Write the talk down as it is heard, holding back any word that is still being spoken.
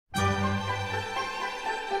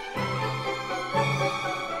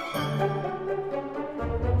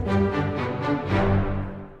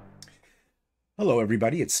Hello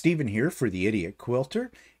everybody, it's Stephen here for the Idiot Quilter,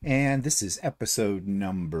 and this is episode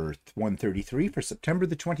number 133 for September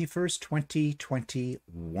the 21st,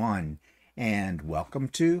 2021. And welcome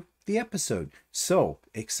to the episode. So,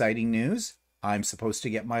 exciting news, I'm supposed to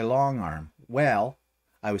get my long arm. Well,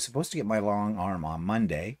 I was supposed to get my long arm on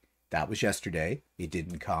Monday. That was yesterday. It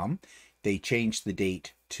didn't come. They changed the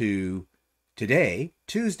date to today,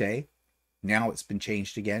 Tuesday. Now it's been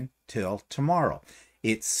changed again till tomorrow.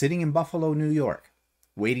 It's sitting in Buffalo, New York,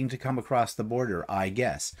 waiting to come across the border, I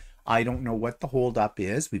guess. I don't know what the holdup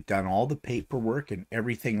is. We've done all the paperwork and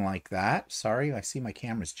everything like that. Sorry, I see my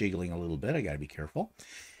camera's jiggling a little bit. I got to be careful.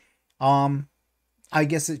 I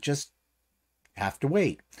guess it just have to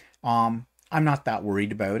wait. I'm not that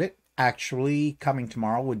worried about it. Actually, coming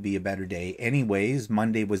tomorrow would be a better day anyways.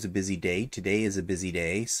 Monday was a busy day. Today is a busy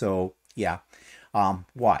day. So, yeah,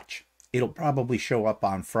 watch. It'll probably show up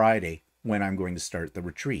on Friday when I'm going to start the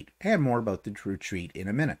retreat, and more about the retreat in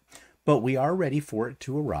a minute. But we are ready for it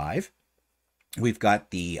to arrive. We've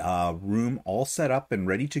got the room all set up and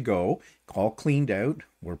ready to go, all cleaned out.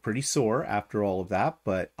 We're pretty sore after all of that,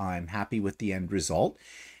 but I'm happy with the end result.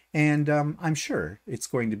 And I'm sure it's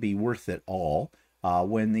going to be worth it all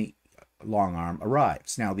when the long arm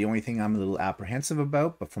arrives. Now, the only thing I'm a little apprehensive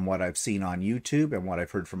about, but from what I've seen on YouTube and what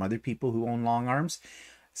I've heard from other people who own long arms,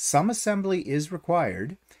 some assembly is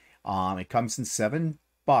required. It comes in 7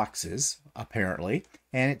 boxes, apparently,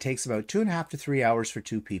 and it takes about 2.5 to 3 hours for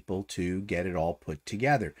 2 people to get it all put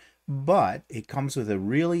together. But it comes with a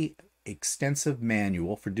really extensive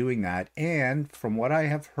manual for doing that, and from what I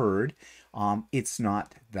have heard, it's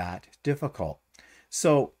not that difficult.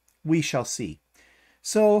 So we shall see.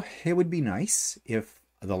 So it would be nice if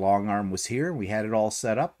the long arm was here. We had it all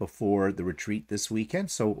set up before the retreat this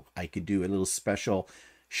weekend, so I could do a little special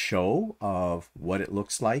show of what it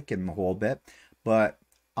looks like and the whole bit, but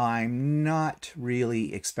I'm not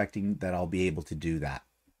really expecting that I'll be able to do that,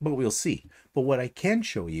 but we'll see. But what I can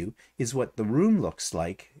show you is what the room looks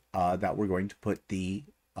like that we're going to put the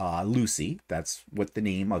Lucey, that's what the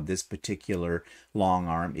name of this particular long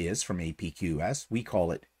arm is from APQS. We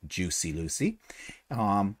call it Juicy Lucy.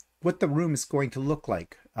 What the room is going to look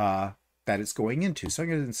like that it's going into. So I'm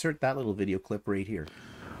going to insert that little video clip right here.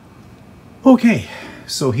 Okay,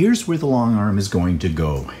 so here's where the long arm is going to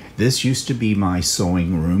go. This used to be my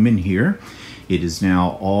sewing room in here. It is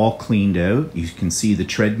now all cleaned out. You can see the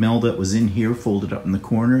treadmill that was in here folded up in the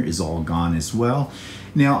corner is all gone as well.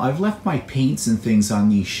 Now, I've left my paints and things on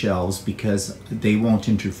these shelves because they won't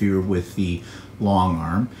interfere with the long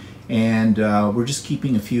arm. And we're just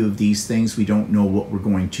keeping a few of these things. We don't know what we're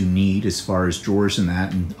going to need as far as drawers and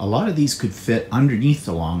that. And a lot of these could fit underneath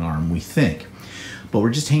the long arm, we think. But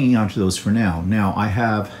we're just hanging on to those for now. Now, I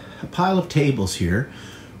have a pile of tables here,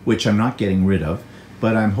 which I'm not getting rid of,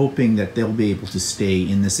 but I'm hoping that they'll be able to stay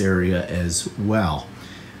in this area as well.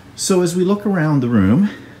 So as we look around the room,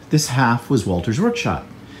 this half was Walter's workshop.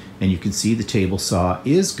 And you can see the table saw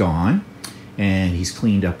is gone, and he's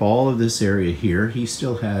cleaned up all of this area here. He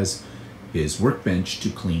still has his workbench to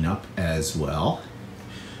clean up as well.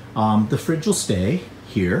 The fridge will stay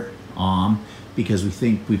here. Because we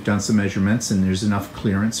think we've done some measurements and there's enough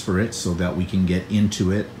clearance for it so that we can get into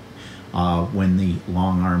it when the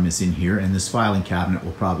long arm is in here, and this filing cabinet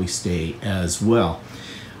will probably stay as well.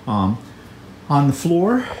 On the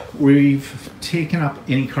floor, we've taken up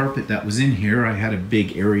any carpet that was in here. I had a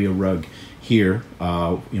big area rug here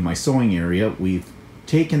in my sewing area. We've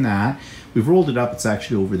taken that, we've rolled it up. It's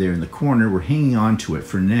actually over there in the corner. We're hanging on to it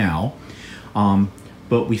for now,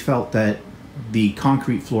 but we felt that the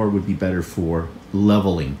concrete floor would be better for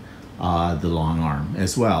leveling the long arm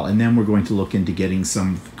as well. And then we're going to look into getting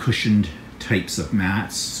some cushioned types of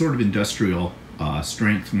mats, sort of industrial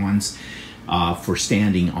strength ones for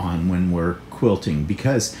standing on when we're quilting,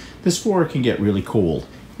 because this floor can get really cold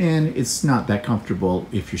and it's not that comfortable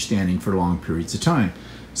if you're standing for long periods of time.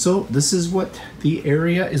 So this is what the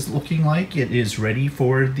area is looking like. It is ready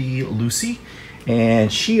for the Lucey.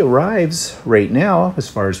 And she arrives right now, as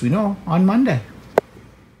far as we know, on Monday.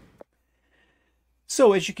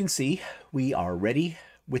 So as you can see, we are ready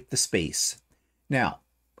with the space. Now,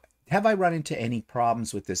 have I run into any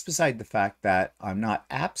problems with this, beside the fact that I'm not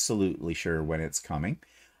absolutely sure when it's coming?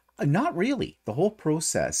 Not really. The whole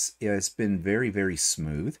process has been very, very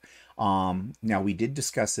smooth. Now, we did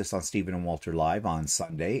discuss this on Stephen and Walter Live on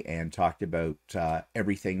Sunday and talked about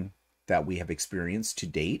everything that we have experienced to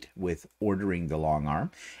date with ordering the long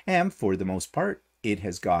arm, and for the most part it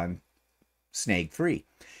has gone snag free,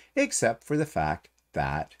 except for the fact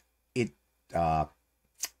that it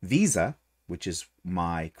Visa, which is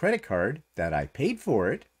my credit card that I paid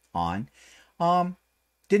for it on,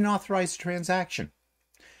 didn't authorize the transaction.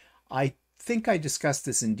 I think I discussed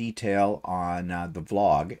this in detail on the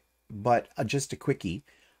vlog, but just a quickie.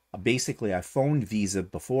 Basically, I phoned Visa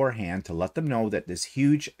beforehand to let them know that this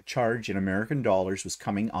huge charge in American dollars was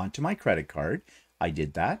coming onto my credit card. I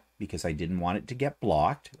did that because I didn't want it to get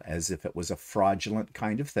blocked, as if it was a fraudulent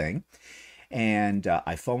kind of thing. And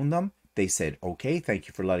I phoned them. They said, okay, thank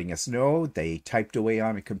you for letting us know. They typed away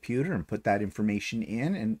on a computer and put that information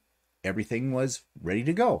in, and everything was ready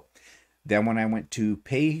to go. Then when I went to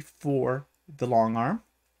pay for the long arm,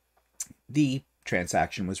 the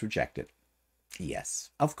transaction was rejected. Yes,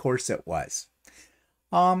 of course it was.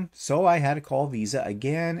 So I had to call Visa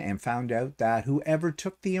again and found out that whoever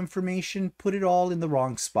took the information put it all in the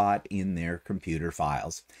wrong spot in their computer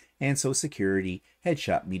files. And so security had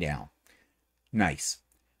shut me down. Nice.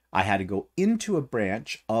 I had to go into a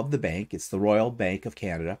branch of the bank. It's the Royal Bank of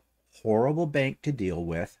Canada. Horrible bank to deal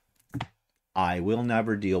with. I will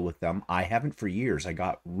never deal with them. I haven't for years. I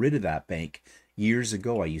got rid of that bank. Years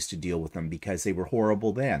ago, I used to deal with them because they were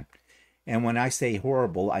horrible then. And when I say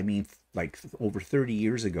horrible, I mean like over 30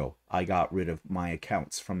 years ago, I got rid of my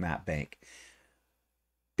accounts from that bank.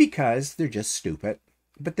 Because they're just stupid.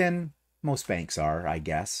 But then most banks are, I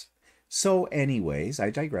guess. So anyways, I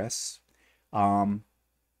digress.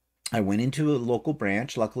 I went into a local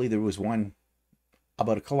branch. Luckily, there was one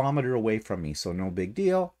about a kilometer away from me, so no big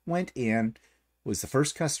deal. Went in, was the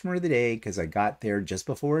first customer of the day because I got there just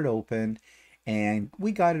before it opened, and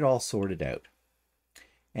we got it all sorted out.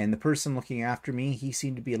 And the person looking after me, he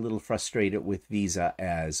seemed to be a little frustrated with Visa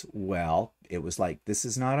as well. It was like, this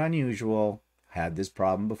is not unusual. Had this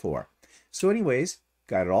problem before. So anyways,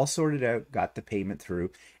 got it all sorted out, got the payment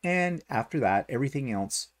through, and after that, everything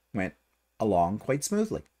else went along quite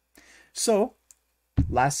smoothly. So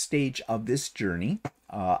last stage of this journey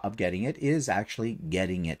of getting it is actually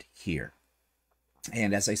getting it here.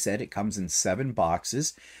 And as I said, it comes in 7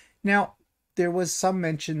 boxes. Now, there was some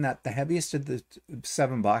mention that the heaviest of the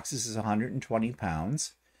 7 boxes is 120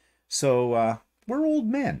 pounds. So we're old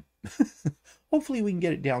men. Hopefully we can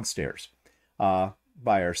get it downstairs by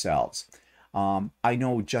ourselves. I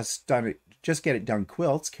know Just Get It Done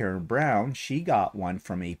Quilts, Karen Brown, she got one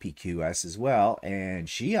from APQS as well, and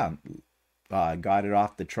she got it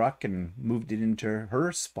off the truck and moved it into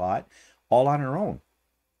her spot all on her own.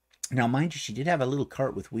 Now, mind you, she did have a little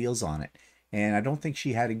cart with wheels on it, and I don't think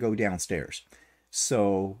she had to go downstairs.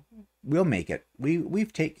 So we'll make it.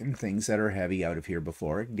 We've taken things that are heavy out of here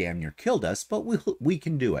before. It damn near killed us, but we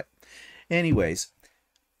can do it. Anyways,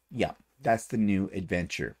 yeah, that's the new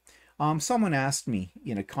adventure. Someone asked me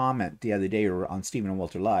in a comment the other day or on Stephen and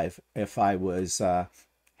Walter Live if I was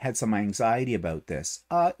had some anxiety about this.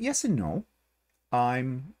 Yes and no.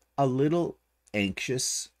 I'm a little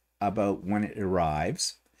anxious about when it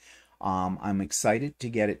arrives. I'm excited to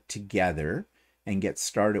get it together and get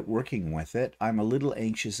started working with it. I'm a little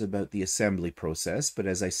anxious about the assembly process, but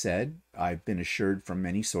as I said, I've been assured from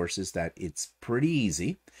many sources that it's pretty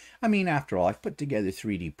easy. I mean, after all, I've put together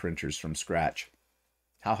 3D printers from scratch.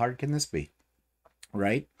 How hard can this be?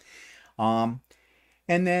 Right? And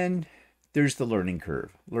then there's the learning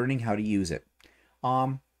curve, learning how to use it.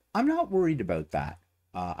 I'm not worried about that.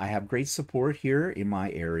 I have great support here in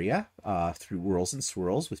my area through Whirls and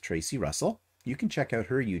Swirls with Tracy Russell. You can check out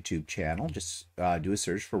her YouTube channel. Just do a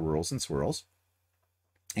search for Whirls and Swirls.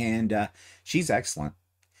 And she's excellent.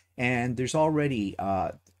 And there's already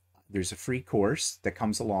there's a free course that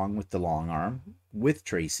comes along with the long arm with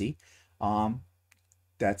Tracy.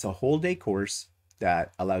 That's a whole day course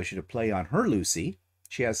that allows you to play on her Lucey.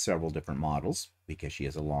 She has several different models because she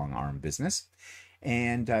has a long arm business.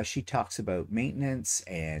 And she talks about maintenance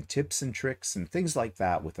and tips and tricks and things like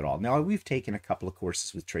that with it all. Now, we've taken a couple of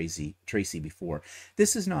courses with Tracy before.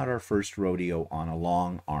 This is not our first rodeo on a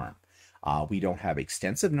long arm. We don't have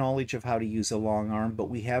extensive knowledge of how to use a long arm,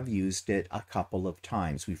 but we have used it a couple of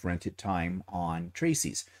times. We've rented time on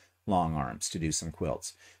Tracy's long arms to do some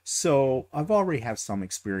quilts. So I've already have some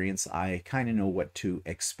experience. I kind of know what to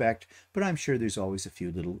expect, but I'm sure there's always a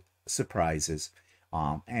few little surprises.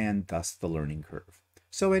 And thus the learning curve.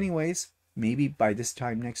 So anyways, maybe by this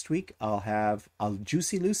time next week, I'll have a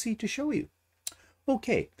juicy Lucey to show you.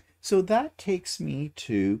 Okay, so that takes me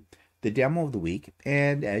to the demo of the week.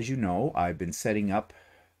 And as you know, I've been setting up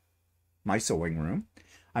my sewing room.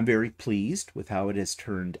 I'm very pleased with how it has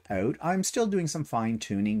turned out. I'm still doing some fine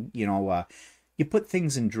tuning. You know, you put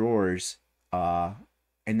things in drawers,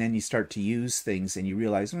 and then you start to use things and you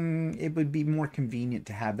realize it would be more convenient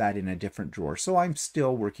to have that in a different drawer. So I'm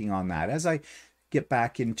still working on that. As I get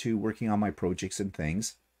back into working on my projects and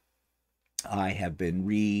things, I have been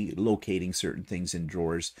relocating certain things in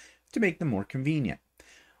drawers to make them more convenient.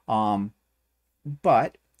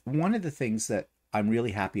 But one of the things that I'm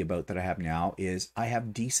really happy about that I have now is I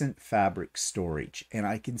have decent fabric storage and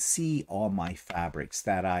I can see all my fabrics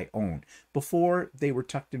that I own. Before, they were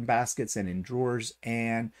tucked in baskets and in drawers,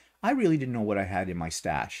 and I really didn't know what I had in my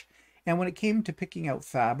stash. And when it came to picking out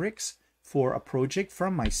fabrics for a project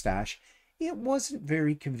from my stash, it wasn't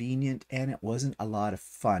very convenient and it wasn't a lot of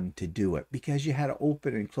fun to do it because you had to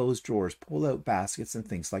open and close drawers, pull out baskets and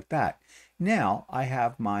things like that. Now I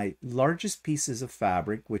have my largest pieces of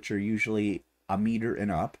fabric, which are usually a meter and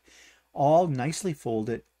up, all nicely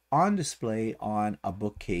folded on display on a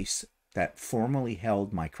bookcase that formerly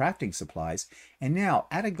held my crafting supplies. And now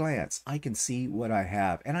at a glance, I can see what I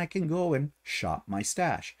have and I can go and shop my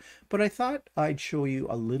stash. But I thought I'd show you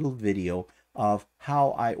a little video of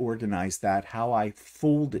how I organized that, how I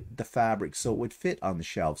folded the fabric so it would fit on the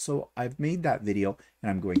shelf. So I've made that video and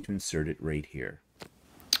I'm going to insert it right here.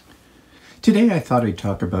 Today I thought I'd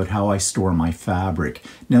talk about how I store my fabric.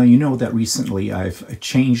 Now you know that recently I've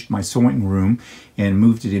changed my sewing room and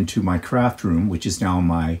moved it into my craft room, which is now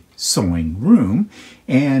my sewing room.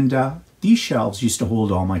 And these shelves used to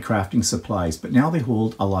hold all my crafting supplies, but now they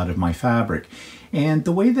hold a lot of my fabric. And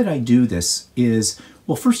the way that I do this is,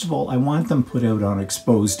 well, first of all, I want them put out on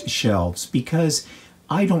exposed shelves because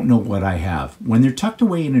I don't know what I have. When they're tucked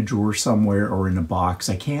away in a drawer somewhere or in a box,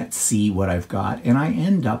 I can't see what I've got and I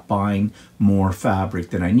end up buying more fabric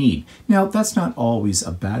than I need. Now, that's not always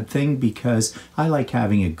a bad thing because I like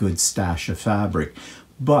having a good stash of fabric.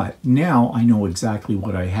 But now I know exactly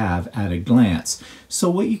what I have at a glance. So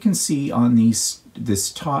what you can see on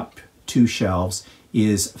this top two shelves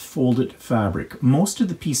is folded fabric. Most of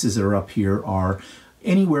the pieces that are up here are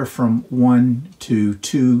anywhere from 1 to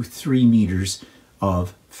 2, 3 meters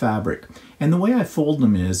of fabric. And the way I fold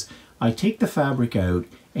them is I take the fabric out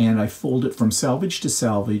and I fold it from selvage to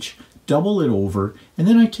selvage, double it over, and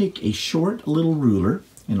then I take a short little ruler,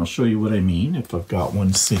 and I'll show you what I mean if I've got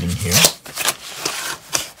one sitting here.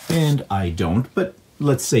 And I don't, but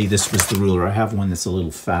let's say this was the ruler. I have one that's a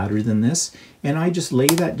little fatter than this, and I just lay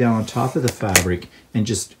that down on top of the fabric and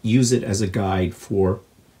just use it as a guide for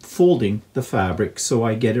folding the fabric so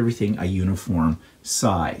I get everything a uniform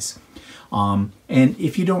size. And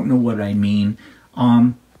if you don't know what I mean,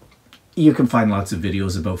 you can find lots of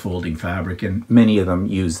videos about folding fabric and many of them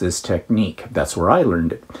use this technique. That's where I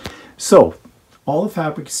learned it. So all the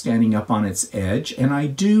fabric is standing up on its edge and I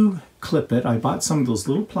do clip it. I bought some of those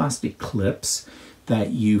little plastic clips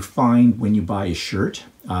that you find when you buy a shirt,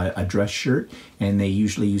 a dress shirt, and they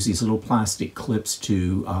usually use these little plastic clips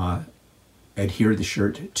to adhere the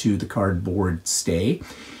shirt to the cardboard stay.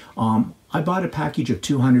 I bought a package of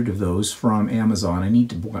 200 of those from Amazon. I need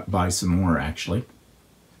to buy some more actually.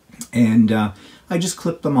 And I just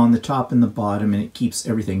clip them on the top and the bottom and it keeps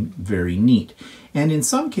everything very neat. And in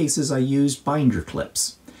some cases I used binder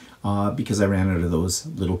clips because I ran out of those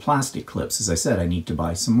little plastic clips. As I said, I need to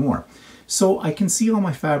buy some more. So I can see all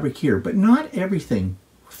my fabric here, but not everything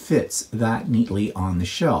fits that neatly on the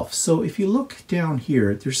shelf. So if you look down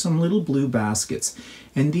here, there's some little blue baskets,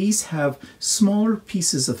 and these have smaller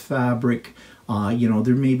pieces of fabric. You know,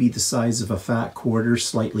 they're maybe the size of a fat quarter,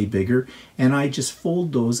 slightly bigger, and I just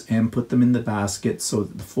fold those and put them in the basket so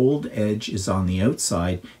that the fold edge is on the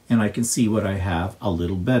outside and I can see what I have a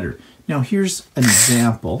little better. Now here's an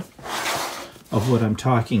example of what I'm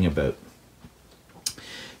talking about.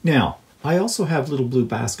 Now, I also have little blue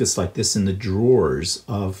baskets like this in the drawers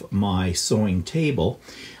of my sewing table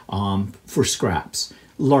for scraps,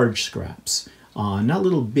 large scraps. Not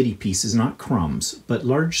little bitty pieces, not crumbs, but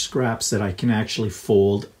large scraps that I can actually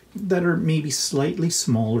fold that are maybe slightly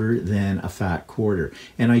smaller than a fat quarter.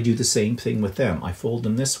 And I do the same thing with them. I fold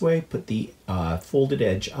them this way, put the folded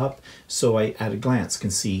edge up so I at a glance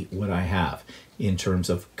can see what I have in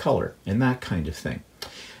terms of color and that kind of thing.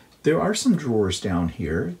 There are some drawers down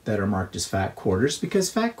here that are marked as fat quarters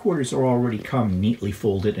because fat quarters are already come neatly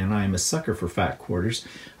folded and I'm a sucker for fat quarters.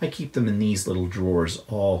 I keep them in these little drawers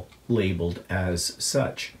all labeled as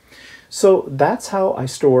such. So that's how I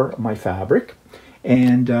store my fabric.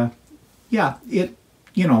 And yeah,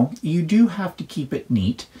 you know, you do have to keep it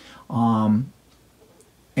neat. And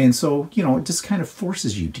so, you know, it just kind of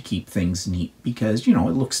forces you to keep things neat because, you know,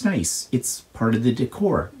 it looks nice. It's part of the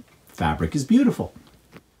decor. Fabric is beautiful.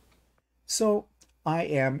 So I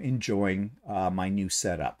am enjoying my new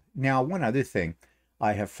setup. Now, one other thing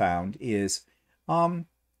I have found is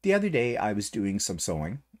the other day I was doing some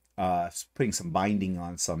sewing, putting some binding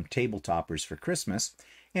on some table toppers for Christmas,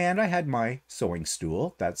 and I had my sewing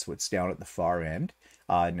stool. That's what's down at the far end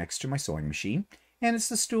next to my sewing machine. And it's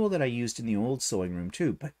the stool that I used in the old sewing room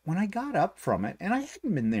too. But when I got up from it, and I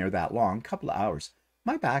hadn't been there that long, a couple of hours,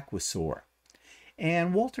 my back was sore.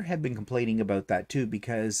 And Walter had been complaining about that too,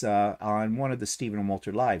 because on one of the Stephen and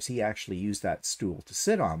Walter lives, he actually used that stool to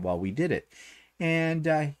sit on while we did it.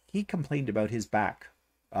 And he complained about his back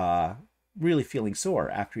really feeling sore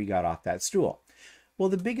after he got off that stool. Well,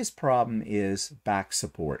 the biggest problem is back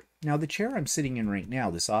support. Now, the chair I'm sitting in right now,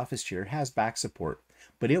 this office chair, has back support,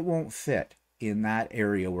 but it won't fit in that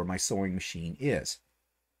area where my sewing machine is.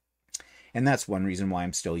 And that's one reason why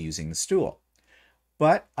I'm still using the stool.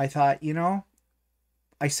 But I thought, you know,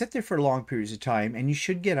 I sit there for long periods of time, and you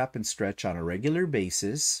should get up and stretch on a regular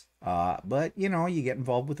basis. But, you know, you get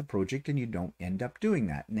involved with a project and you don't end up doing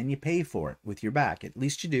that. And then you pay for it with your back. At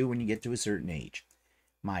least you do when you get to a certain age.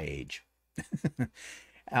 My age.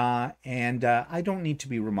 I don't need to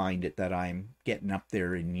be reminded that I'm getting up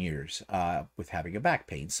there in years with having a back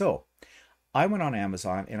pain. So I went on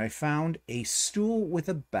Amazon and I found a stool with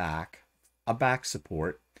a back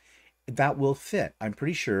support that will fit. I'm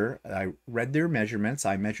pretty sure. I read their measurements.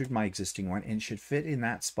 I measured my existing one and it should fit in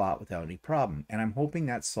that spot without any problem. And I'm hoping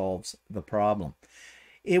that solves the problem.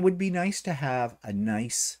 It would be nice to have a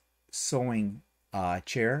nice sewing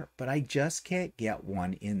chair, but I just can't get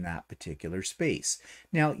one in that particular space.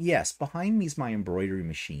 Now, yes, behind me is my embroidery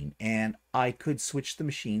machine, and I could switch the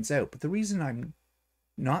machines out. But the reason I'm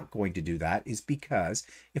not going to do that is because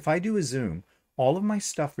if I do a Zoom, all of my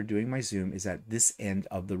stuff for doing my Zoom is at this end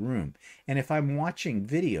of the room. And if I'm watching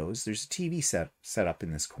videos, there's a TV set up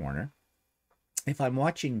in this corner. If I'm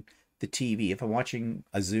watching the TV, if I'm watching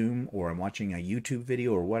a Zoom or I'm watching a YouTube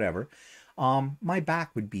video or whatever, my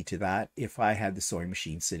back would be to that if I had the sewing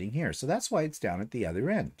machine sitting here. So that's why it's down at the other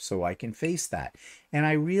end, so I can face that. And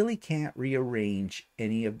I really can't rearrange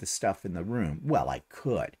any of the stuff in the room. Well, I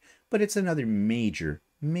could, but it's another major,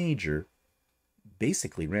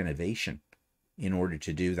 basically renovation in order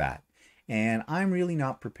to do that. And I'm really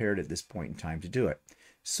not prepared at this point in time to do it.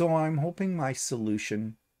 So I'm hoping my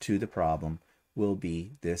solution to the problem will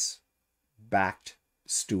be this backed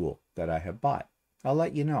stool that I have bought. I'll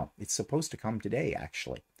let you know. It's supposed to come today,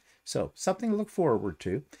 actually. So something to look forward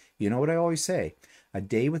to. You know what I always say, a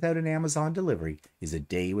day without an Amazon delivery is a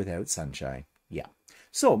day without sunshine. Yeah.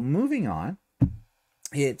 So moving on,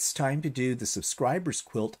 it's time to do the subscribers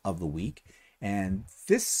quilt of the week. And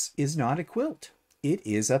this is not a quilt. It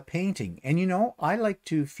is a painting. And you know, I like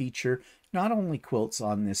to feature not only quilts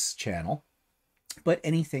on this channel, but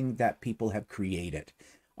anything that people have created.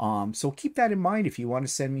 So keep that in mind if you want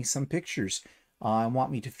to send me some pictures.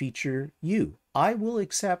 Want me to feature you. I will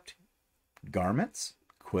accept garments,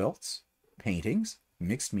 quilts, paintings,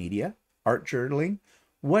 mixed media, art journaling,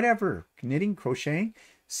 whatever, knitting, crocheting.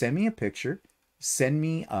 Send me a picture. Send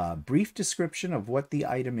me a brief description of what the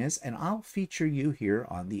item is, and I'll feature you here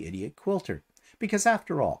on the Idiot Quilter. Because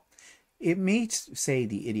after all, it may say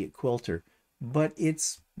the Idiot Quilter, but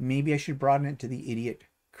maybe I should broaden it to the Idiot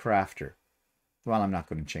Crafter. Well, I'm not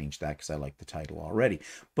going to change that because I like the title already,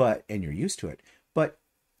 and you're used to it. But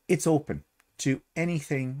it's open to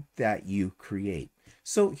anything that you create.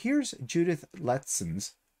 So here's Judith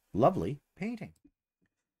Letson's lovely painting.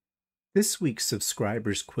 This week's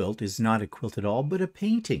subscriber's quilt is not a quilt at all, but a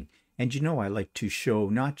painting. And you know I like to show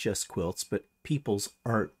not just quilts, but people's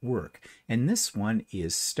artwork. And this one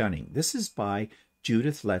is stunning. This is by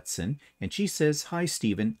Judith Letson, and she says, "Hi,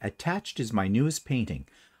 Stephen. Attached is my newest painting.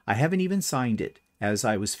 I haven't even signed it, as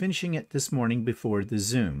I was finishing it this morning before the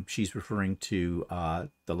Zoom." She's referring to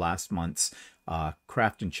the last month's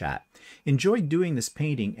Craft and Chat. "Enjoyed doing this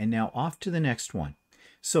painting, and now off to the next one."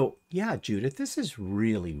 So yeah, Judith, this is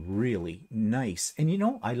really, really nice. And you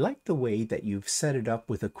know, I like the way that you've set it up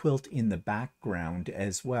with a quilt in the background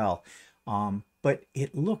as well. But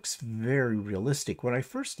it looks very realistic. When I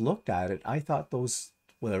first looked at it, I thought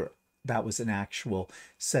that was an actual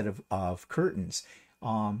set of curtains.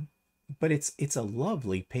 But it's a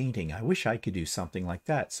lovely painting. I wish I could do something like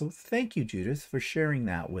that. So thank you, Judith, for sharing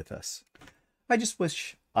that with us. I just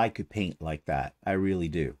wish I could paint like that. I really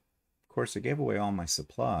do. Of course, I gave away all my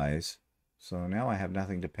supplies, so now I have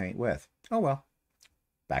nothing to paint with. Oh well,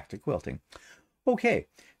 back to quilting. Okay,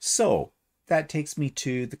 so that takes me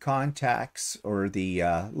to the contacts or the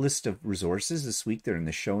list of resources this week. They're in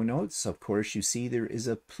the show notes. Of course, you see there is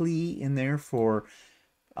a plea in there for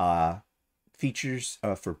features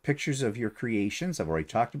for pictures of your creations. I've already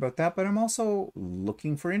talked about that, but I'm also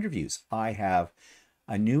looking for interviews. I have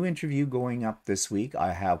a new interview going up this week.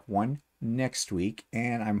 I have one next week,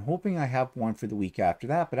 and I'm hoping I have one for the week after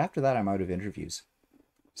that, but after that I'm out of interviews.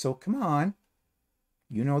 So come on,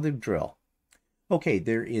 you know the drill. Okay,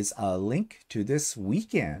 there is a link to this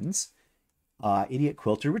weekend's Idiot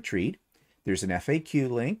Quilter Retreat. There's an FAQ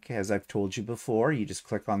link, as I've told you before. You just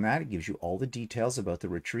click on that. It gives you all the details about the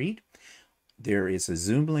retreat. There is a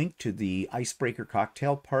Zoom link to the Icebreaker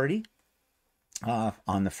Cocktail Party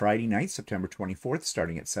on the Friday night, September 24th,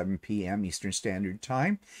 starting at 7 p.m. Eastern Standard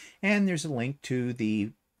Time. And there's a link to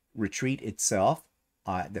the retreat itself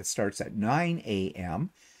that starts at 9 a.m.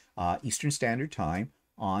 Eastern Standard Time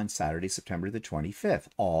on Saturday, September the 25th.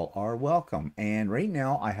 All are welcome. And right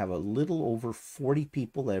now I have a little over 40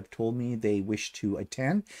 people that have told me they wish to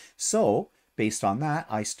attend. So based on that,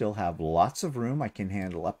 I still have lots of room. I can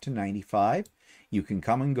handle up to 95. You can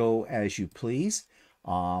come and go as you please.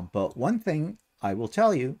 But one thing I will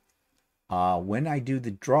tell you, when I do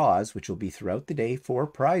the draws, which will be throughout the day for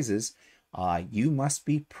prizes, you must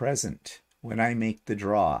be present when I make the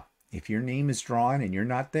draw. If your name is drawn and you're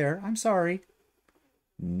not there, I'm sorry.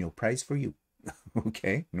 No prize for you.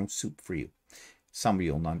 Okay? No soup for you.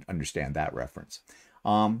 Somebody will not understand that reference.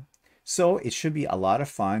 So it should be a lot of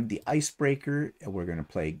fun. The icebreaker, we're going to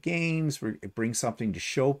play games, bring something to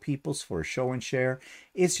show people for a show and share.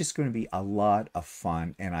 It's just going to be a lot of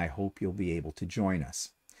fun, and I hope you'll be able to join us.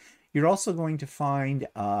 You're also going to find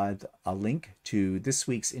a link to this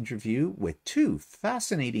week's interview with two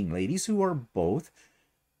fascinating ladies who are both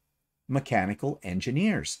mechanical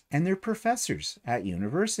engineers, and they're professors at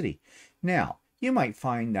university. Now, you might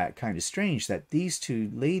find that kind of strange that these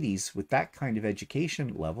two ladies with that kind of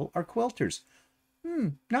education level are quilters.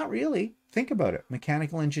 Not really. Think about it.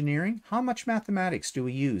 Mechanical engineering, how much mathematics do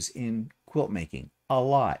we use in quilt making? A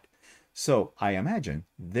lot. So I imagine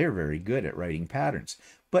they're very good at writing patterns.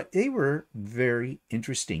 But they were very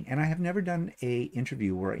interesting, and I have never done an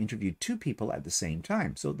interview where I interviewed two people at the same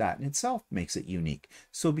time, so that in itself makes it unique.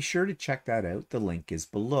 So be sure to check that out. The link is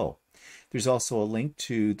below. There's also a link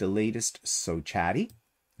to the latest So Chatty.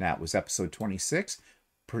 That was episode 26,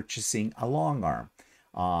 Purchasing a Long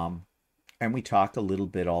Arm. And we talked a little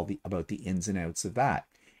bit about the ins and outs of that.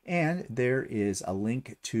 And there is a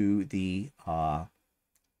link to the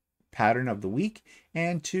pattern of the week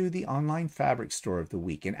and to the online fabric store of the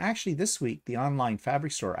week. And actually this week, the online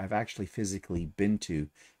fabric store I've actually physically been to.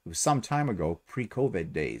 It was some time ago,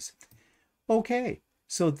 pre-COVID days. Okay,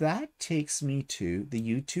 so that takes me to the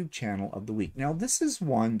YouTube channel of the week. Now this is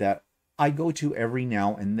one that I go to every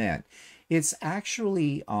now and then. It's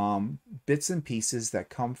actually bits and pieces that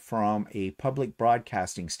come from a public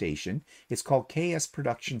broadcasting station. It's called KS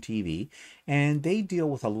Production TV, and they deal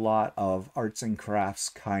with a lot of arts and crafts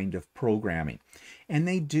kind of programming. And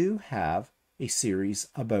they do have a series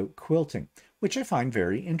about quilting, which I find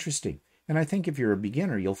very interesting. And I think if you're a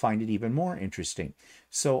beginner, you'll find it even more interesting.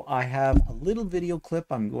 So I have a little video clip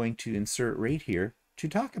I'm going to insert right here to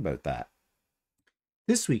talk about that.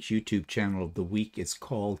 This week's YouTube channel of the week is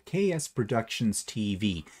called KS Productions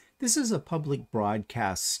TV. This is a public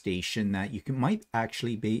broadcast station that you might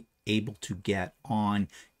actually be able to get on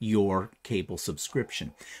your cable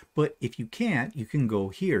subscription. But if you can't, you can go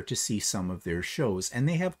here to see some of their shows. And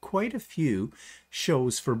they have quite a few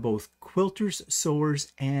shows for both quilters,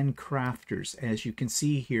 sewers, and crafters. As you can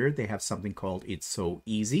see here, they have something called It's So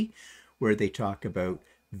Easy, where they talk about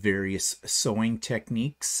various sewing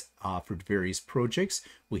techniques for various projects.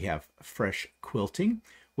 We have Fresh Quilting,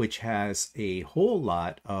 which has a whole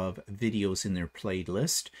lot of videos in their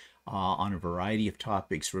playlist on a variety of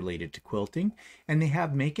topics related to quilting. And they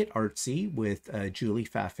have Make It Artsy with Julie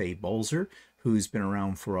Fafe-Bolzer, who's been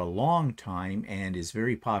around for a long time and is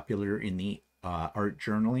very popular in the art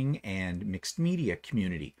journaling and mixed media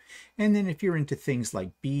community. And then if you're into things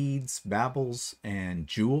like beads, babbles, and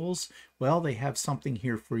jewels, well, they have something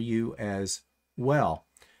here for you as well.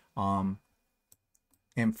 And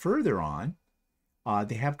further on,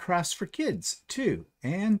 they have crafts for kids too,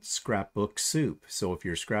 and scrapbook soup. So if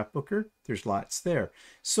you're a scrapbooker, there's lots there.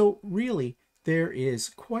 So really, there is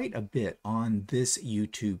quite a bit on this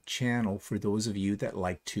YouTube channel for those of you that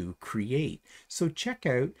like to create. So check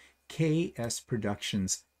out KS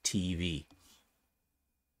Productions TV.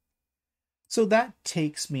 So that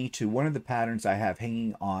takes me to one of the patterns I have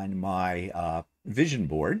hanging on my vision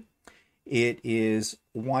board. It is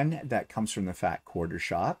one that comes from the Fat Quarter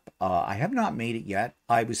Shop. I have not made it yet.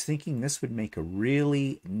 I was thinking this would make a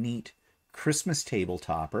really neat Christmas table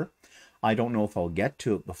topper. I don't know if I'll get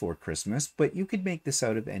to it before Christmas, but you could make this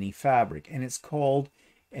out of any fabric. And it's called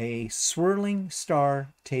a Swirling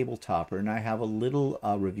Star Table Topper. And I have a little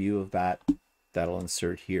review of that I'll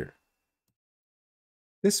insert here.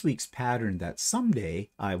 This week's pattern that someday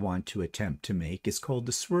I want to attempt to make is called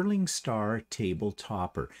the Swirling Star Table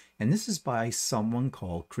Topper. And this is by someone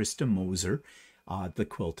called Krista Moser, The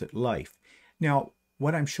Quilted Life. Now,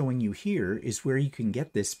 what I'm showing you here is where you can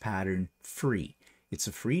get this pattern free. It's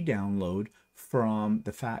a free download from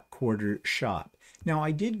the Fat Quarter shop. Now,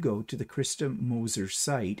 I did go to the Krista Moser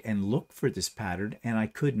site and look for this pattern, and I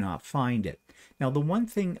could not find it. Now, the one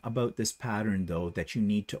thing about this pattern, though, that you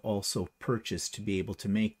need to also purchase to be able to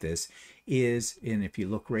make this is, and if you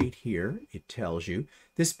look right here, it tells you,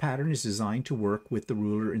 this pattern is designed to work with the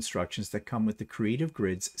ruler instructions that come with the Creative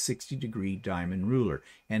Grids 60-degree diamond ruler.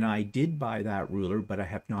 And I did buy that ruler, but I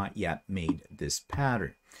have not yet made this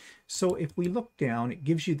pattern. So if we look down, it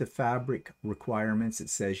gives you the fabric requirements. It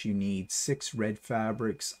says you need 6 red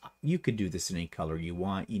fabrics. You could do this in any color you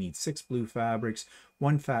want. You need 6 blue fabrics,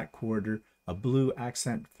 1 fat quarter, a blue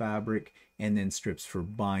accent fabric, and then strips for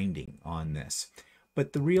binding on this.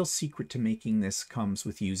 But the real secret to making this comes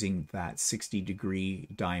with using that 60-degree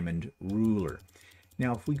diamond ruler.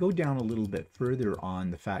 Now, if we go down a little bit further on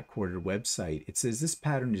the Fat Quarter website, it says this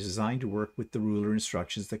pattern is designed to work with the ruler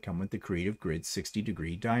instructions that come with the Creative Grid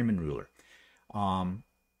 60-degree diamond ruler.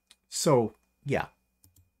 So, yeah.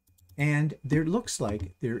 And there looks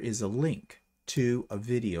like there is a link to a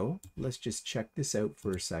video. Let's just check this out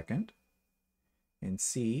for a second and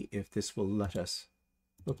see if this will let us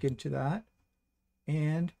look into that.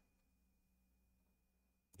 And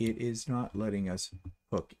it is not letting us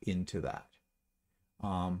hook into that.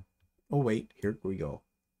 Oh wait, here we go.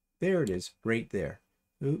 There it is, right there.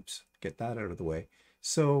 Oops, get that out of the way.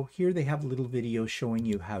 So here they have a little video showing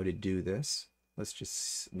you how to do this. Let's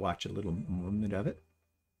just watch a little moment of it.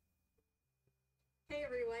 Hey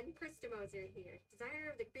everyone, Krista Moser here, designer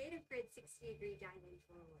of the Creative Grid 60-degree diamond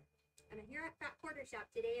roller. And I'm here at Fat Quarter Shop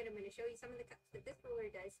today, and I'm going to show you some of the cuts that this roller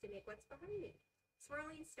does to make what's behind me.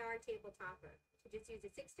 Swirling Star Table Topper. So just use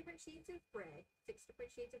 6 different shades of red, 6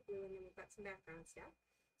 different shades of blue, and then we've got some background stuff.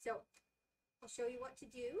 So I'll show you what to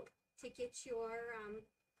do to get your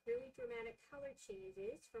really dramatic color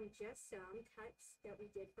changes from just some cuts that we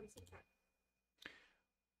did from some charts.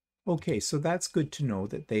 Okay, so that's good to know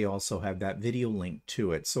that they also have that video link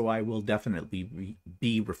to it. So I will definitely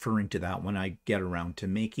be referring to that when I get around to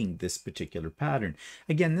making this particular pattern.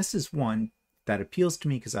 Again, this is one that appeals to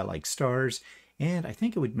me because I like stars, and I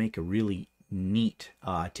think it would make a really neat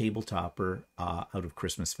table topper out of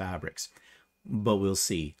Christmas fabrics. But we'll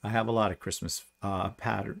see. I have a lot of Christmas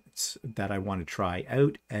patterns that I want to try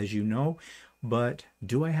out, as you know, but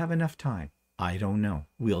do I have enough time? I don't know.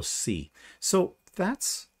 We'll see. So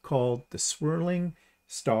that's called the Swirling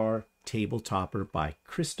Star Table Topper by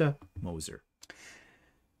Krista Moser.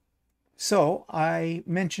 So I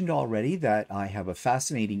mentioned already that I have a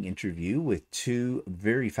fascinating interview with 2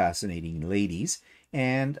 very fascinating ladies,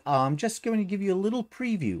 and I'm just going to give you a little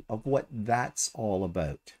preview of what that's all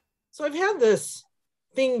about. So I've had this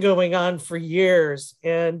thing going on for years,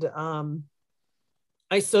 and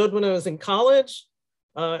I sewed when I was in college.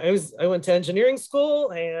 I went to engineering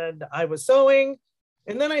school, and I was sewing,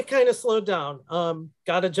 and then I kind of slowed down.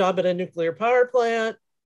 Got a job at a nuclear power plant,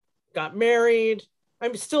 got married.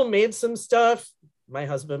 I still made some stuff. My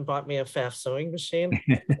husband bought me a FAF sewing machine.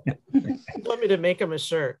 He wanted me to make him a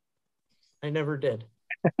shirt. I never did,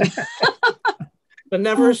 but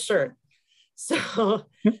never a shirt. So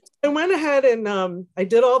I went ahead and I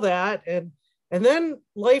did all that. And then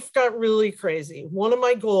life got really crazy. One of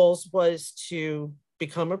my goals was to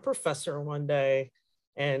become a professor one day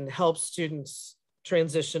and help students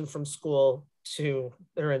transition from school to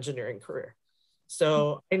their engineering career.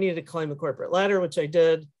 So I needed to climb the corporate ladder, which I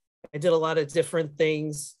did. I did a lot of different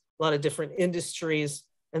things, a lot of different industries.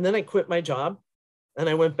 And then I quit my job and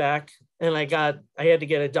I went back and I had to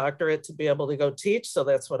get a doctorate to be able to go teach. So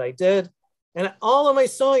that's what I did. And all of my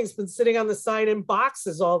sewing's been sitting on the side in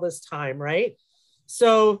boxes all this time, right?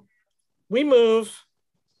 So we move,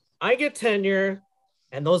 I get tenure,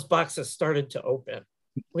 and those boxes started to open.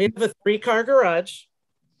 We have a 3-car garage,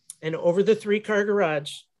 and over the 3-car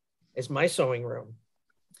garage is my sewing room.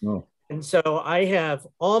 Oh. And so I have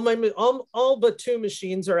all but 2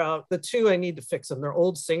 machines are out. The 2, I need to fix them. They're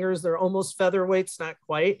old Singers. They're almost featherweights, not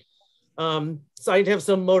quite. So I'd have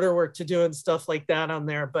some motor work to do and stuff like that on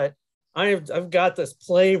there. But I've got this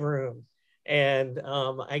playroom, and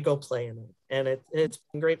I go play in it, and it's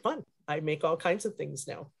been great fun. I make all kinds of things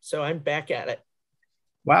now, so I'm back at it.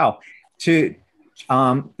 Wow,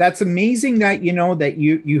 that's amazing that that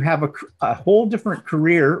you have a whole different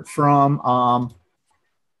career from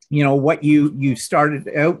what you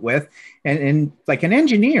started out with, and like an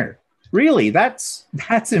engineer. Really, that's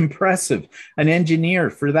impressive. An engineer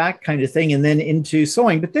for that kind of thing, and then into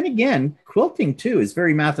sewing. But then again, quilting too is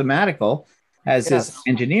very mathematical, as is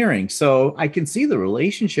engineering. So I can see the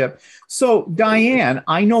relationship. So Diane,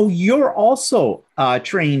 I know you're also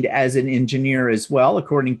trained as an engineer as well,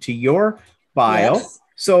 according to your bio. Yes.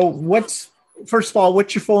 So first of all,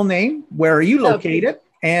 what's your full name? Where are you located?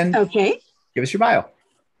 And Okay. give us your bio.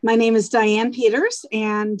 My name is Diane Peters,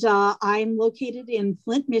 and I'm located in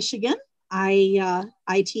Flint, Michigan.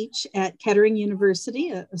 I teach at Kettering University,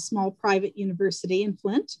 a small private university in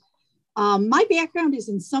Flint. My background is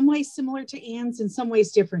in some ways similar to Anne's, in some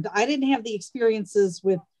ways different. I didn't have the experiences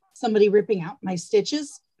with somebody ripping out my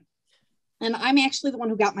stitches. And I'm actually the one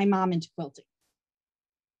who got my mom into quilting.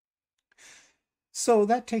 So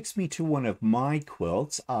that takes me to one of my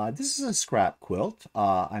quilts. This is a scrap quilt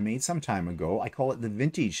I made some time ago. I call it the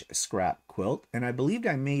vintage scrap quilt, and I believed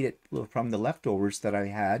I made it from the leftovers that I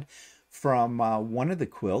had from one of the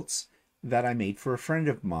quilts that I made for a friend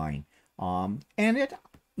of mine. And it,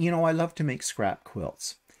 I love to make scrap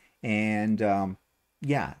quilts, and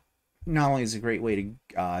yeah, not only is it a great way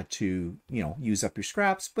to use up your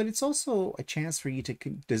scraps, but it's also a chance for you to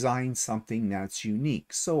design something that's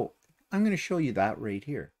unique. So I'm going to show you that right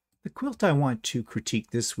here. The quilt I want to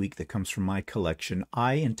critique this week that comes from my collection,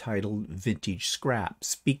 I entitled Vintage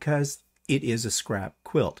Scraps, because it is a scrap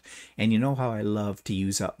quilt. And you know how I love to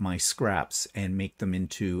use up my scraps and make them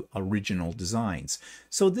into original designs.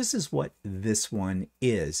 So this is what this one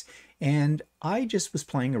is. And I just was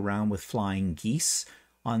playing around with flying geese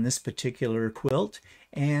on this particular quilt,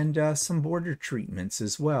 and some border treatments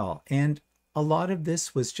as well. And a lot of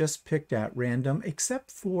this was just picked at random,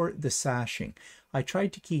 except for the sashing. I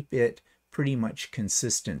tried to keep it pretty much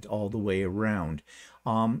consistent all the way around.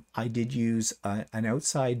 I did use an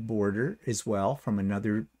outside border as well from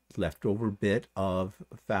another leftover bit of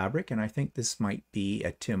fabric, and I think this might be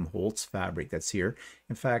a Tim Holtz fabric that's here.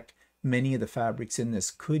 In fact, many of the fabrics in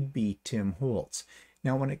this could be Tim Holtz.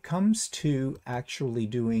 Now, when it comes to actually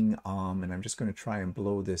doing, and I'm just going to try and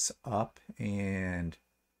blow this up, and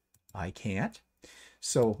I can't.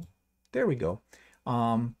 So there we go.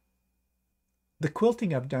 The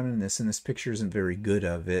quilting I've done in this picture isn't very good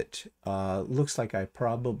of it. Looks like I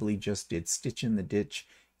probably just did stitch in the ditch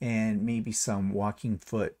and maybe some walking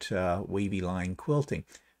foot wavy line quilting.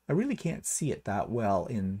 I really can't see it that well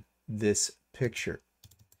in this picture.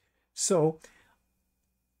 So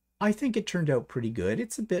I think it turned out pretty good.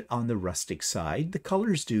 It's a bit on the rustic side. The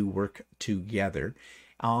colors do work together.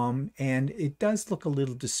 And it does look a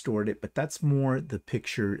little distorted, but that's more the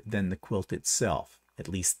picture than the quilt itself. At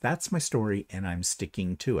least that's my story, and I'm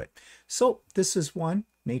sticking to it. So this is one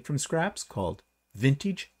made from scraps called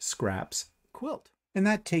Vintage Scraps Quilt. And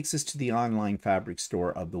that takes us to the online fabric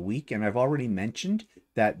store of the week. And I've already mentioned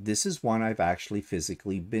that this is one I've actually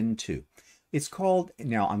physically been to. It's called,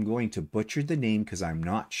 now I'm going to butcher the name because I'm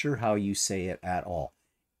not sure how you say it at all.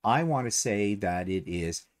 I want to say that it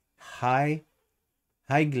is Hyggeligt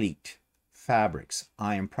Fabrics.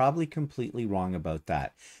 I am probably completely wrong about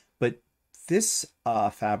that. But this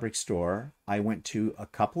fabric store I went to a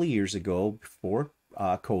couple of years ago before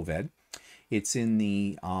COVID. It's in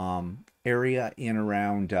the area in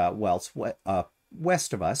around, it's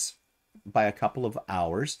west of us by a couple of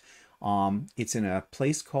hours. It's in a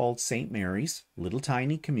place called St. Mary's, little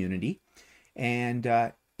tiny community. And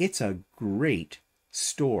it's a great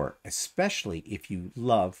store, especially if you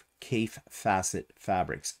love Cafe facet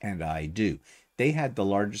fabrics, and I do. They had the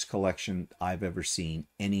largest collection I've ever seen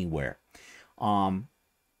anywhere.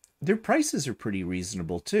 Their prices are pretty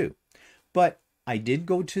reasonable too, but I did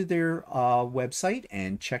go to their website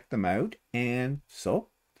and check them out, and so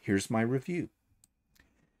here's my review.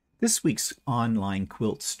 This week's online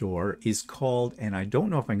quilt store is called, and I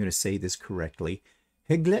don't know if I'm going to say this correctly,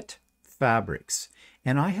 Hyggeligt Fabrics.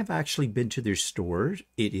 And I have actually been to their store.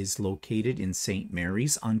 It is located in St.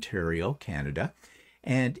 Mary's, Ontario, Canada.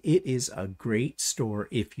 And it is a great store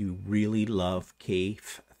if you really love Cafe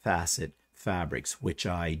facet fabrics, which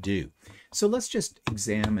I do. So let's just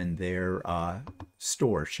examine their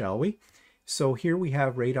store, shall we? So here we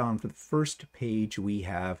have right on for the first page, we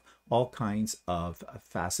have all kinds of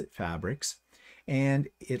facet fabrics. And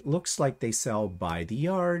it looks like they sell by the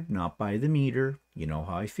yard, not by the meter. You know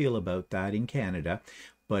how I feel about that in Canada.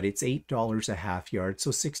 But it's $8 a half yard, so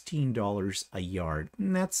 $16 a yard.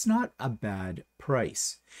 And that's not a bad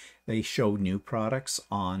price. They show new products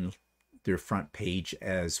on their front page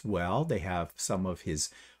as well. They have some of his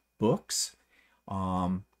books.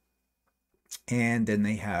 And then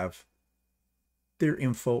they have their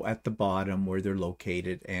info at the bottom where they're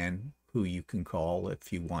located and who you can call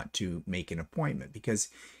if you want to make an appointment, because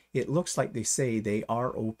it looks like they say they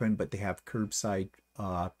are open, but they have curbside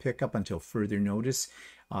pickup until further notice.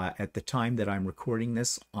 At the time that I'm recording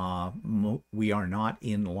this, we are not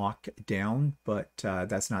in lockdown, but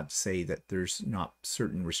that's not to say that there's not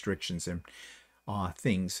certain restrictions and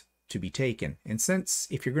things to be taken. And since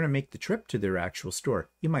if you're going to make the trip to their actual store,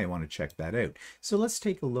 you might want to check that out. So let's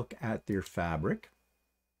take a look at their fabric.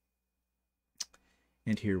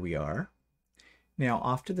 And here we are. Now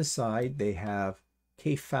off to the side, they have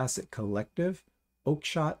K Facet Collective,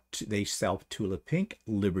 Oakshot, they sell Tulip Pink,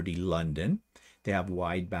 Liberty London. They have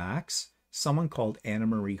wide backs. Someone called Anna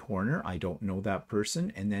Marie Horner, I don't know that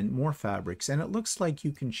person, and then more fabrics. And it looks like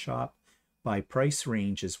you can shop by price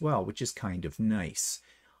range as well, which is kind of nice.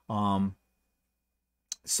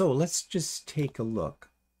 So let's just take a look.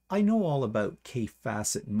 I know all about K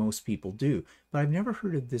Facet, most people do, but I've never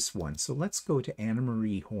heard of this one. So let's go to Anna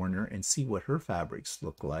Marie Horner and see what her fabrics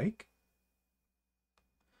look like.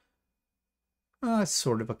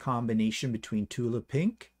 Sort of a combination between Tulip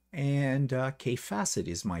Pink and K Facet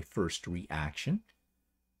is my first reaction.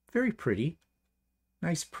 Very pretty,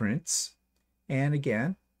 nice prints, and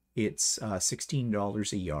again, it's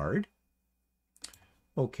 $16 a yard.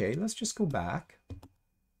 Okay, let's just go back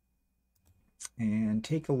and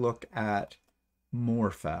take a look at more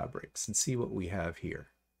fabrics and see what we have here.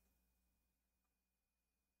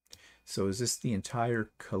 So is this the entire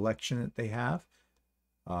collection that they have?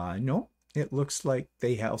 No. It looks like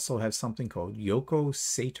they also have something called Yoko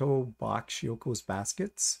Sato Box Yoko's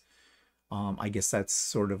Baskets. I guess that's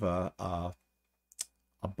sort of a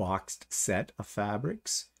boxed set of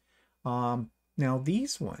fabrics. Now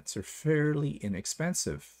these ones are fairly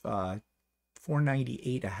inexpensive.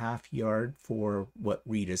 $4.98 a half yard for what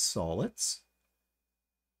read as solids.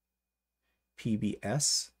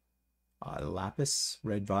 PBS, Lapis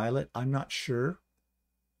Red Violet. I'm not sure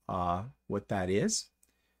what that is.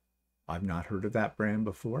 I've not heard of that brand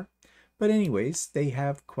before. But anyways, they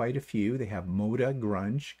have quite a few. They have Moda,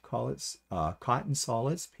 Grunge, Cotton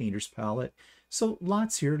Solids, Painter's Palette. So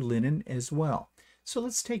lots here, linen as well. So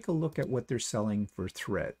let's take a look at what they're selling for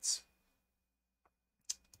threads.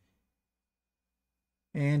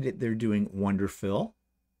 And they're doing Wonderfill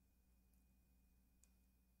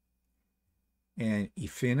and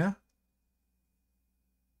Ifina.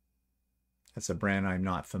 That's a brand I'm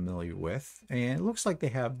not familiar with. And it looks like they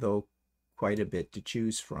have, though, quite a bit to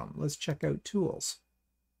choose from. Let's check out tools.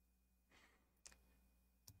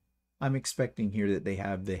 I'm expecting here that they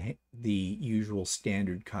have the usual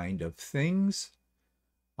standard kind of things.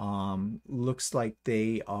 Looks like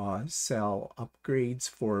they sell upgrades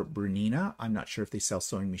for Bernina. I'm not sure if they sell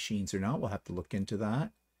sewing machines or not. We'll have to look into that.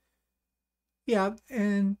 Yeah,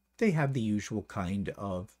 and they have the usual kind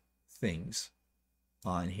of things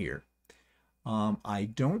on here. I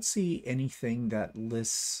don't see anything that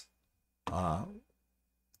lists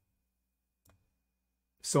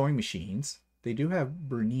sewing machines. They do have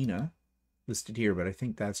Bernina listed here, but I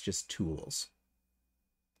think that's just tools.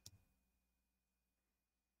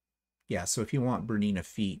 Yeah, so if you want Bernina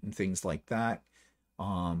feet and things like that,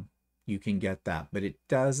 you can get that. But it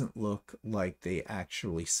doesn't look like they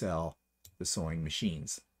actually sell the sewing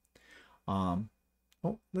machines. Oh,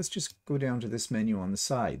 let's just go down to this menu on the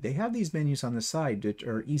side. They have these menus on the side that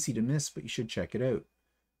are easy to miss, but you should check it out.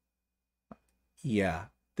 Yeah,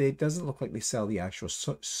 it doesn't look like they sell the actual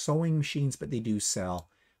sewing machines, but they do sell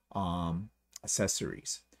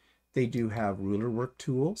accessories. They do have ruler work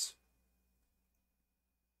tools.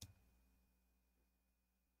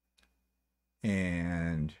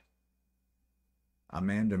 And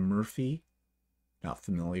Amanda Murphy, not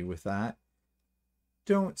familiar with that.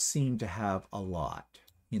 Don't seem to have a lot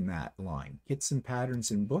in that line. Kits and patterns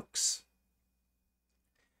and books.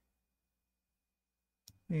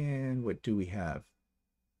 And what do we have?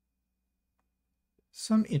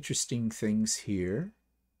 Some interesting things here.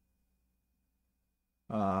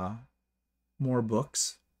 More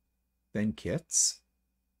books than kits.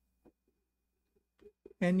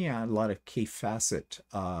 And yeah, a lot of K Facet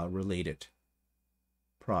related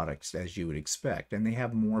products, as you would expect. And they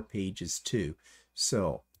have more pages too.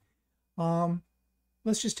 So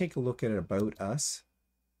let's just take a look at About Us.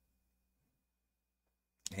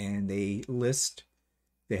 And they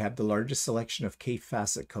have the largest selection of K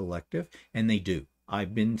Facet Collective, and they do.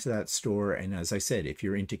 I've been to that store, and as I said, if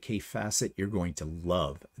you're into K Facet, you're going to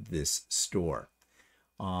love this store.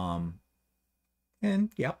 And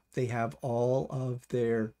yep, they have all of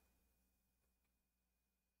their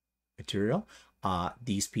material.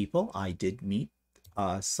 These people, I did meet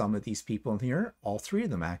some of these people in here, all three of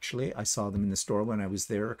them actually. I saw them in the store when I was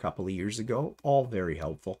there a couple of years ago. All very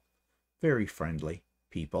helpful, very friendly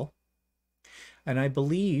people. And I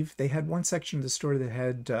believe they had one section of the store that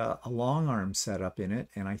had a long arm set up in it,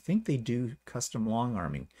 and I think they do custom long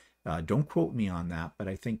arming. Don't quote me on that, but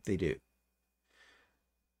I think they do.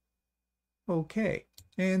 Okay,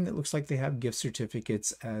 and it looks like they have gift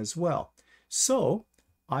certificates as well. So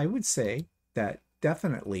I would say that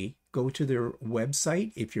definitely go to their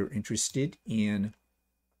website if you're interested in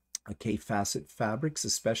Hyggeligt Fabrics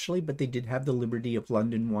especially, but they did have the Liberty of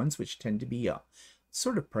London ones, which tend to be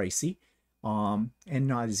sort of pricey and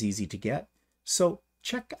not as easy to get. So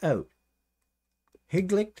check out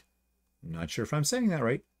Hyggeligt, not sure if I'm saying that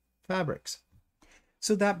right, Fabrics.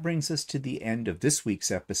 So that brings us to the end of this week's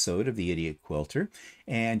episode of the Idiot Quilter.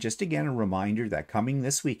 And just again, a reminder that coming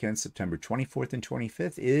this weekend, September 24th and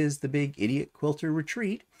 25th, is the big Idiot Quilter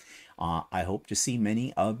Retreat. I hope to see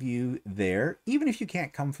many of you there. Even if you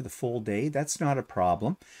can't come for the full day, that's not a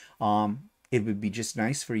problem. It would be just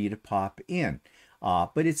nice for you to pop in.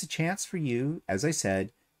 But it's a chance for you, as I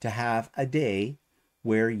said, to have a day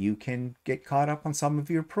where you can get caught up on some of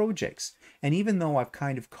your projects. And even though I've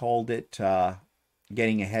kind of called it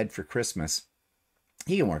getting ahead for Christmas,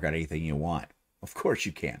 you can work on anything you want. Of course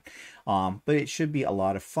you can. But it should be a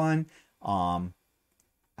lot of fun. I'm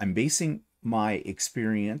basing my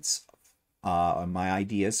experience, my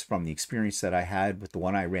ideas from the experience that I had with the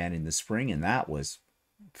one I ran in the spring, and that was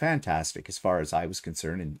fantastic as far as I was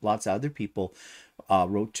concerned. And lots of other people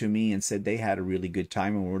wrote to me and said they had a really good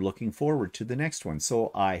time and were looking forward to the next one. So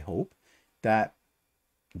I hope that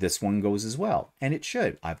this one goes as well, and it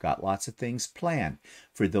should. I've got lots of things planned.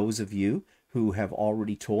 For those of you who have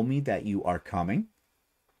already told me that you are coming,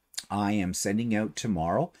 I am sending out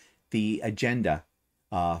tomorrow the agenda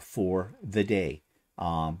for the day.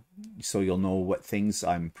 So you'll know what things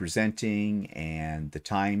I'm presenting and the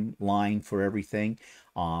timeline for everything.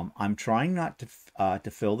 I'm trying not to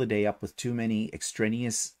fill the day up with too many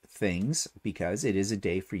extraneous things because it is a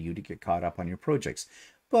day for you to get caught up on your projects.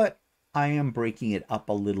 But I am breaking it up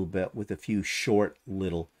a little bit with a few short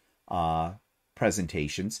little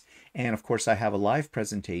presentations. And of course, I have a live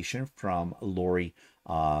presentation from Lori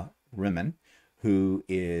Rimmen, who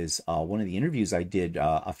is one of the interviews I did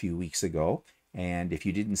a few weeks ago. And if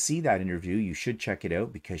you didn't see that interview, you should check it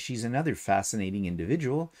out because she's another fascinating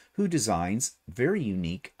individual who designs very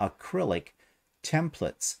unique acrylic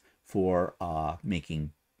templates for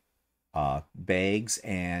making bags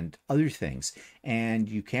and other things. And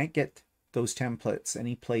you can't get those templates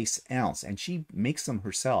anyplace else. And she makes them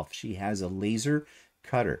herself. She has a laser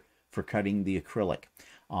cutter for cutting the acrylic.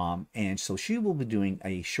 And so she will be doing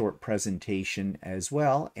a short presentation as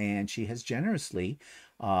well. And she has generously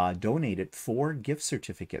donated 4 gift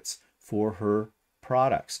certificates for her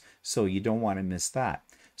products. So you don't want to miss that.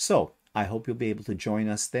 So I hope you'll be able to join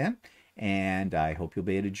us then. And I hope you'll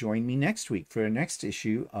be able to join me next week for the next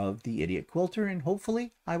issue of the Idiot Quilter. And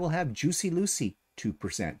hopefully I will have Juicy Lucy to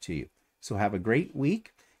present to you. So have a great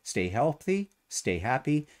week. Stay healthy, stay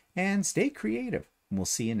happy, and stay creative. And we'll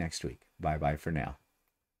see you next week. Bye-bye for now.